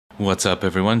What's up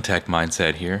everyone, Tech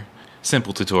Mindset here.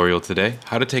 Simple tutorial today,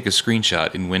 how to take a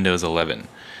screenshot in Windows 11.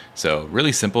 So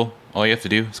really simple, all you have to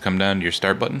do is come down to your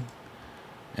start button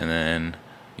and then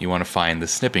you want to find the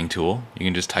snipping tool. You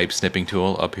can just type snipping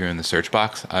tool up here in the search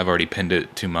box. I've already pinned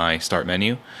it to my start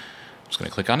menu. I'm just going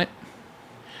to click on it.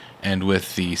 And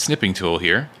with the snipping tool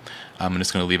here, I'm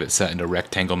just going to leave it set into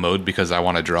rectangle mode because I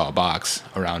want to draw a box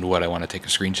around what I want to take a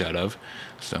screenshot of.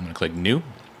 So I'm going to click new.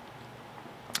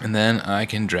 And then I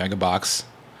can drag a box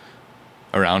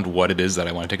around what it is that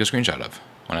I want to take a screenshot of.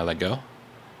 When I let go,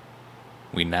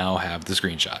 we now have the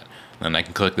screenshot. Then I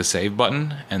can click the save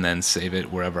button and then save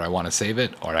it wherever I want to save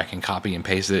it, or I can copy and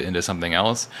paste it into something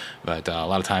else. But a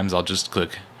lot of times I'll just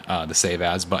click the save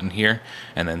as button here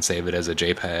and then save it as a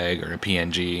JPEG or a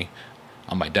PNG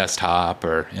on my desktop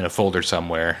or in a folder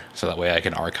somewhere, so that way I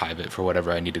can archive it for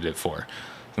whatever I needed it for.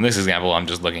 In this example, I'm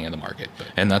just looking at the market,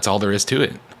 and that's all there is to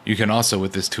it. You can also,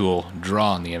 with this tool,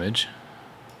 draw on the image.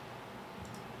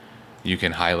 You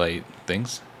can highlight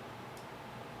things.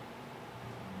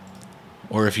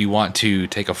 Or if you want to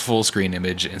take a full screen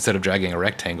image, instead of dragging a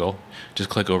rectangle, just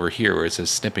click over here where it says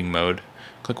snipping mode,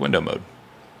 click window mode.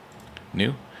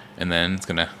 New, and then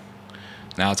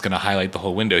now it's gonna highlight the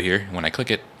whole window here. When I click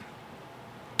it,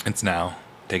 it's now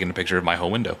taking a picture of my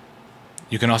whole window.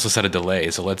 You can also set a delay.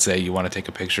 So let's say you want to take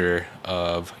a picture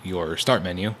of your start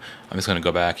menu. I'm just going to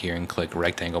go back here and click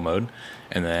rectangle mode.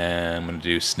 And then I'm going to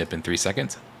do snip in 3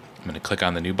 seconds. I'm going to click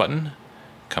on the new button,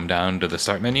 come down to the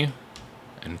start menu,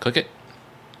 and click it.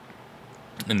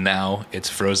 And now it's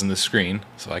frozen the screen,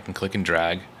 so I can click and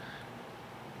drag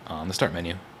on the start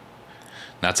menu.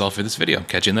 That's all for this video.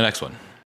 Catch you in the next one.